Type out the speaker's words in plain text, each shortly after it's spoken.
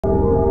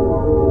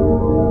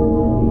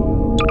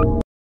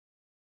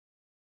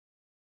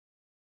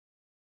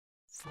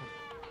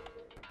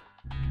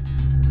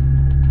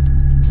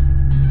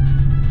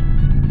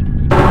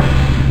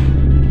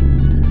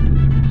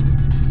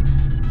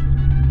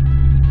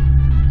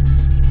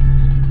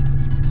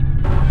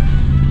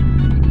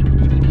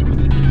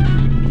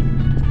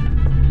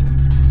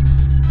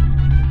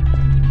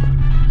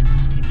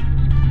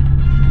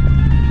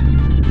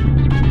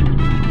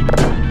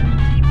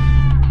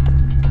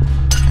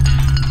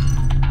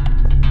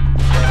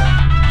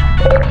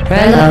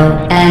Hello,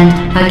 and,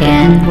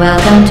 again,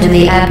 welcome to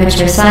the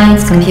Aperture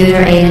Science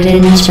Computer-Aided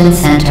Enrichment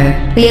Center.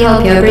 We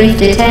hope your brief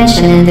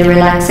detention in the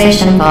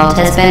relaxation vault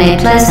has been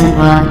a pleasant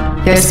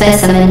one. Your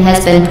specimen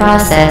has been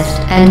processed,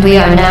 and we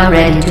are now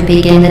ready to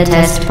begin the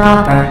test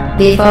proper.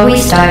 Before we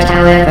start,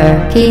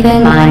 however, keep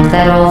in mind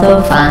that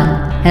although fun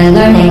and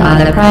learning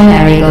are the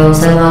primary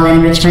goals of all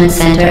Enrichment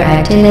Center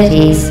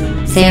activities,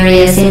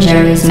 serious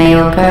injuries may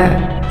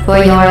occur. For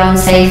your own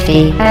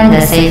safety and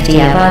the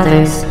safety of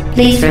others,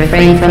 please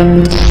refrain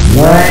from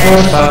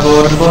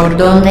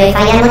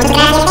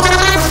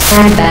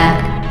stand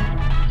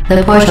back.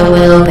 The portal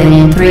will open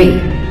in 3,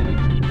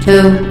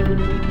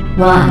 2,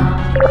 1.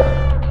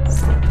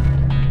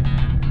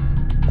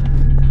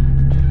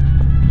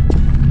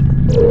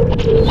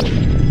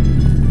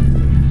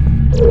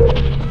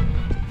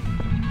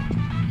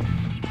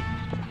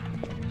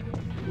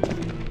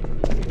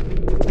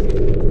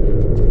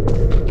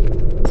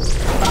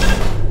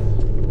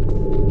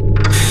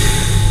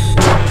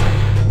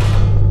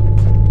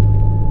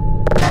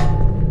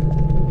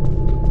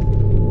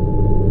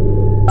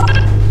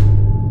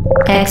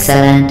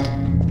 Excellent.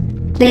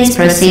 Please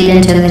proceed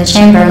into the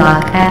chamber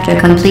lock after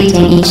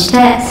completing each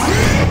test.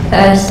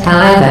 First,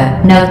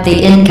 however, note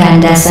the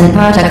incandescent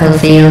particle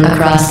field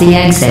across the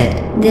exit.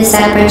 This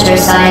Aperture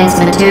Science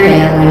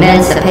material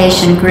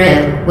emancipation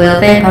grill will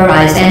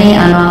vaporize any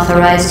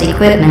unauthorized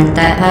equipment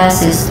that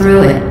passes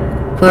through it.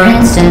 For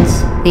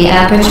instance, the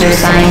Aperture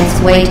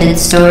Science weighted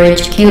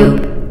storage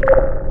cube.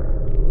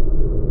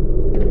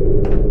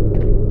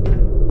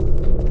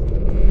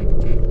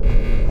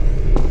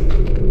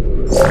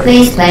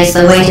 Please place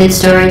the weighted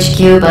storage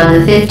cube on the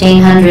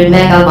 1500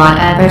 megawatt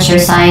Aperture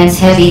Science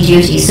Heavy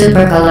Duty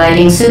Super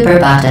Colliding Super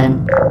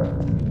button.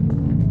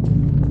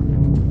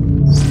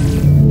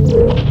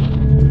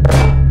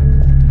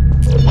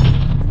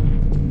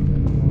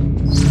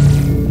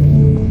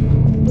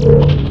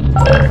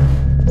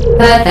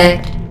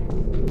 Perfect.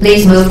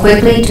 Please move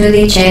quickly to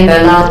the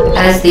chamber lock,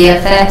 as the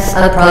effects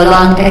of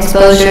prolonged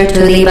exposure to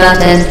the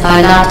button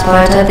are not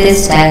part of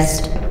this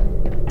test.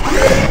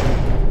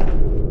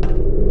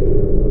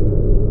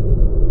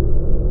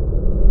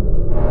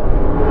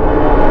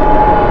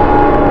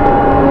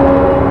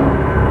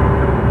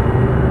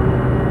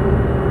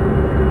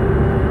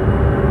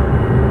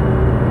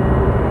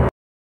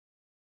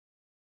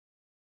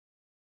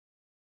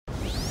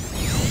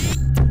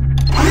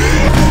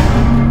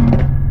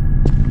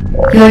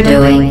 You're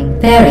doing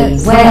very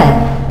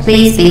well.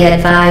 Please be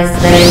advised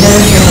that a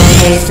noticeable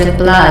taste of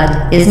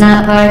blood is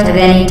not part of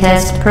any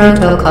test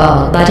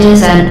protocol, but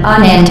is an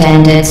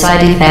unintended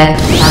side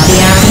effect of the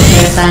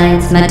Aperture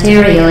Science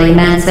material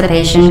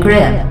emancipation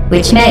grill,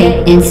 which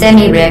may, in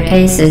semi-rare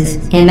cases,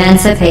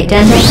 emancipate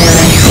dental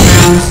fillings,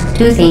 crowns,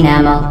 tooth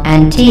enamel,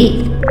 and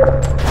teeth.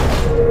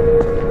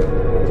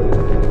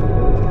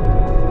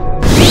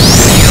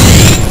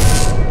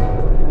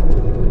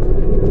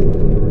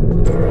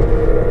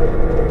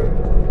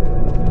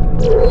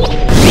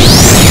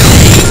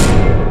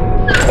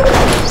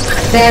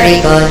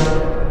 Very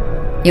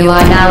good. You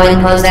are now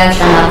in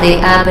possession of the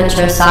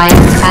Aperture Science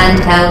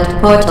handheld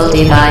portal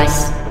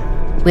device.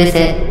 With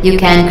it, you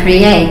can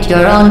create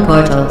your own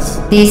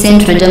portals. These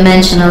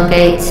intradimensional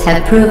gates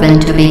have proven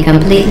to be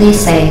completely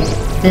safe.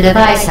 The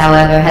device,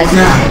 however, has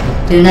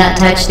not. Do not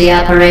touch the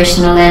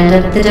operational end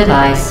of the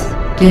device.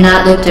 Do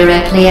not look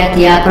directly at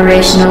the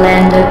operational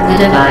end of the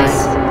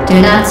device.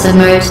 Do not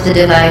submerge the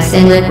device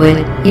in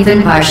liquid,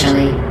 even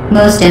partially.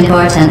 Most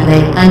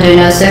importantly, under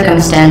no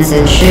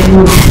circumstances should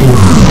you...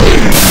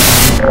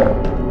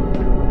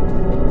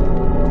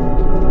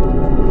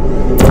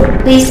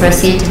 Please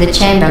proceed to the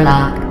chamber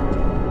lock.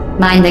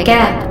 Mind the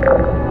gap.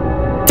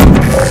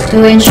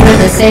 To ensure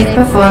the safe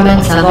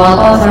performance of all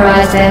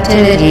authorized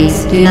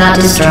activities, do not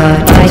destroy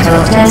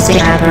vital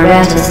testing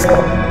apparatus.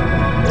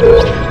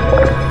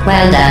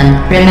 Well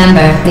done.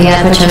 Remember, the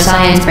Aperture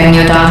Science Bring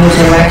Your Daughter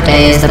to Work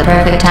Day is the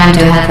perfect time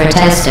to have her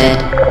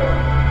tested.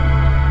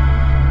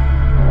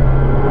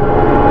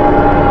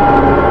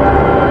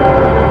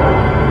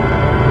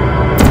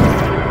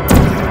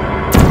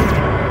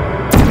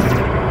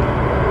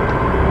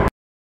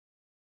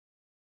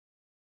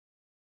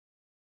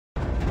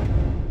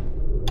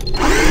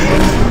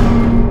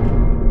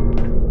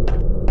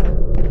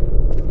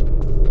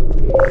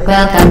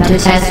 Welcome to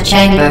Test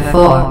Chamber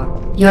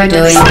 4. You're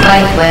doing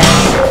quite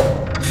well.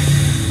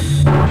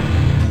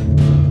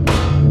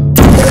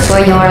 For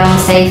your own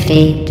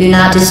safety, do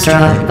not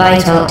destroy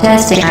vital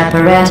testing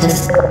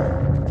apparatus.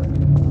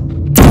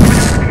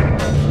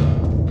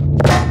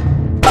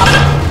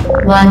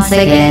 Once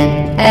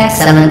again,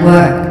 excellent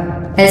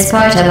work. As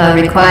part of our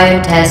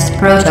required test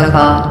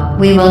protocol,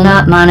 we will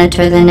not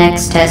monitor the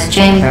next test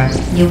chamber.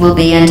 You will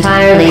be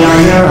entirely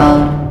on your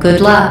own.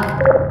 Good luck.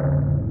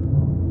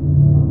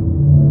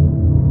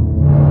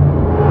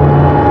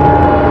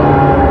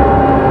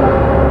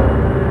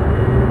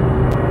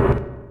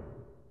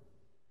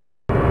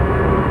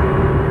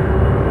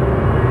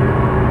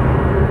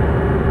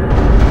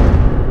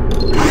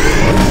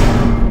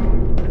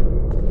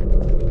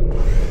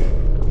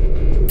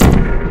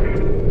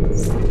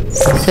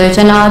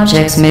 Certain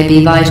objects may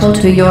be vital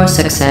to your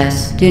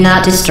success. Do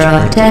not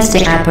destroy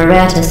testing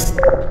apparatus.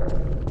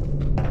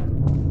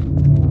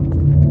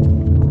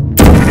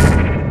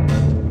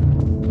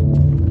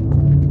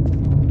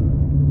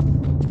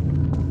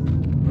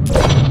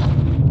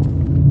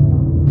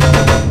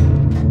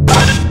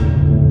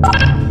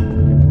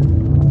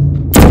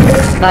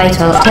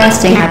 Vital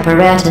testing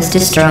apparatus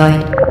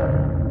destroyed.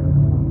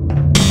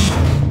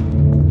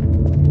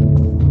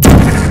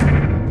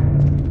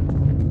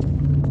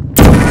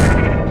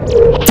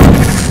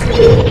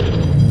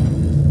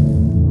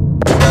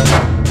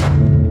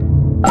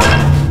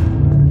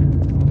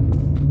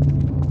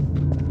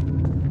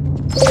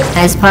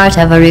 As part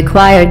of a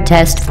required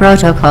test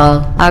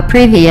protocol, our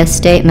previous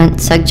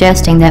statement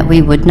suggesting that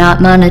we would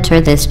not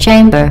monitor this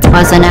chamber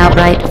was an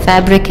outright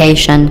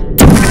fabrication.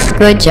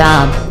 Good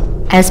job.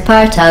 As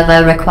part of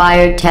a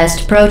required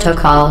test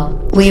protocol,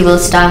 we will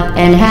stop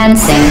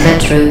enhancing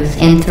the truth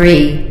in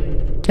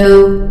 3,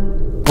 2,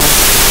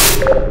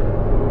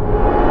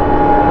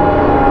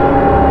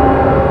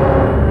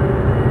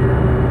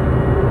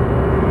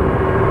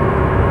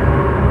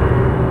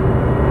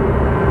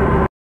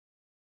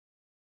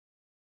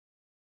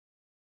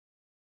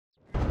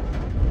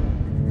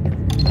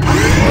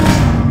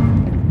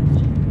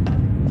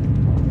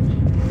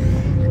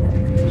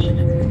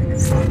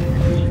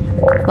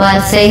 While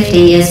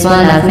safety is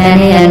one of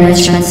many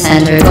Enrichment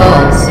Center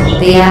goals,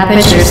 the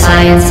Aperture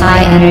Science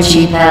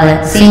high-energy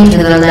pellet seen to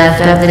the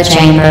left of the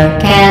chamber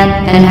can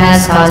and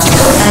has caused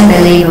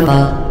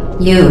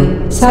unbelievable.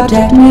 You,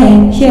 Subject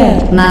name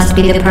here. must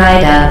be the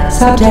pride of.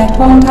 Subject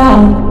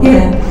hometown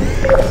here.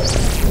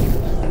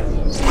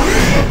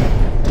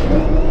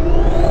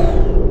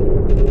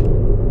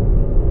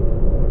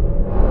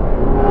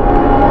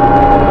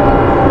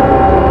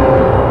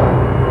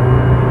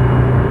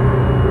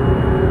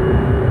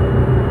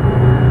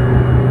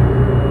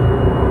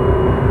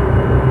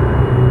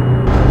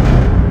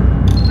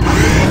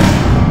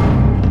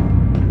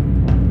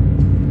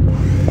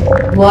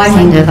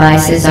 Warning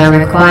devices are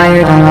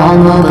required on all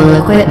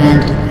mobile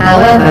equipment.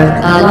 However,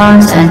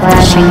 alarms and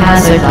flashing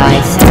hazard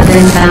lights have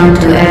been found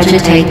to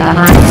agitate the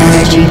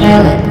high-energy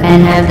pellet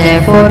and have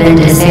therefore been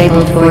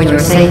disabled for your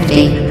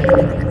safety.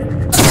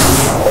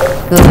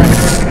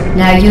 Good.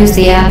 Now use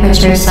the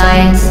Aperture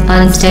Science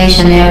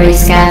unstationary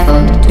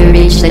scaffold to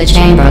reach the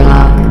chamber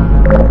lock.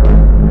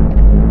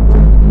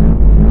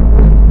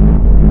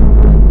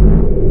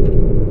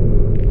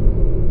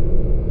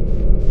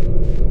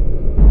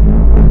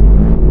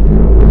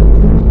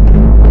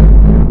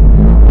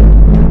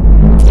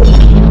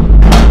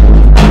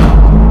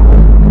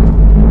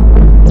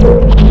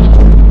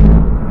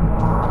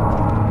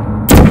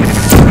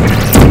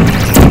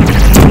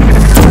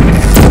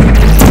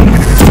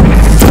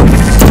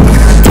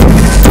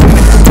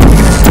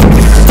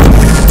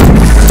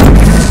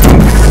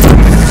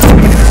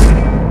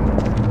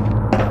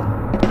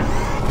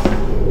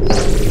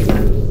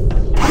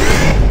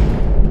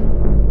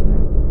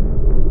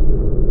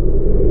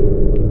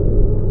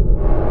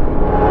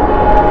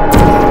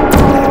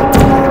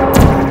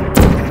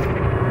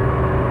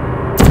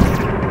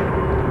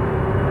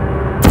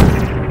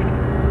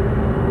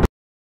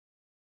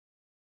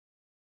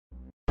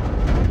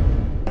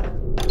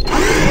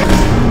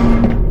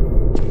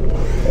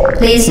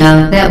 Please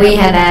note that we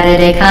have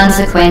added a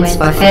consequence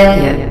for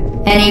failure.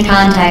 Any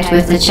contact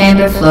with the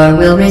chamber floor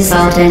will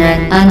result in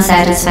an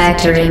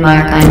unsatisfactory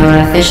mark on your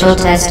official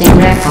testing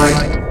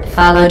record,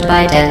 followed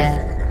by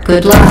death.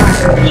 Good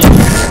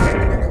luck.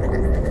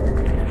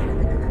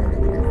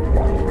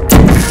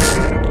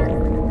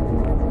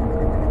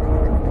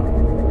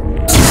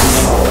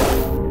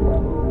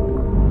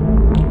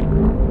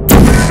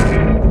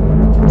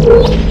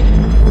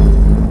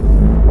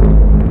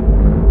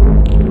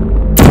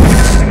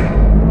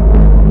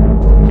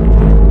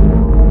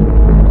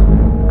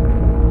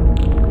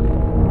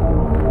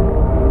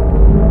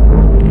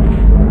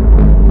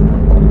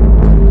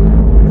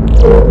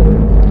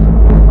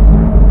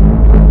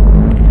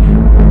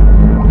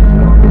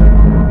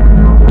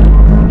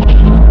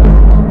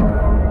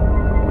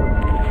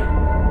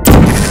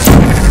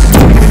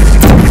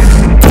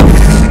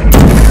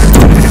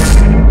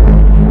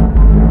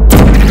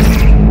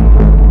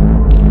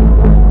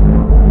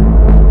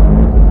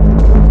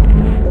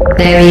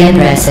 Very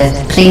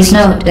impressive. Please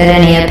note that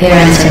any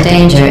appearance of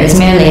danger is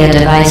merely a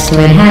device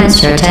to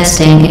enhance your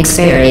testing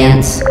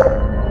experience.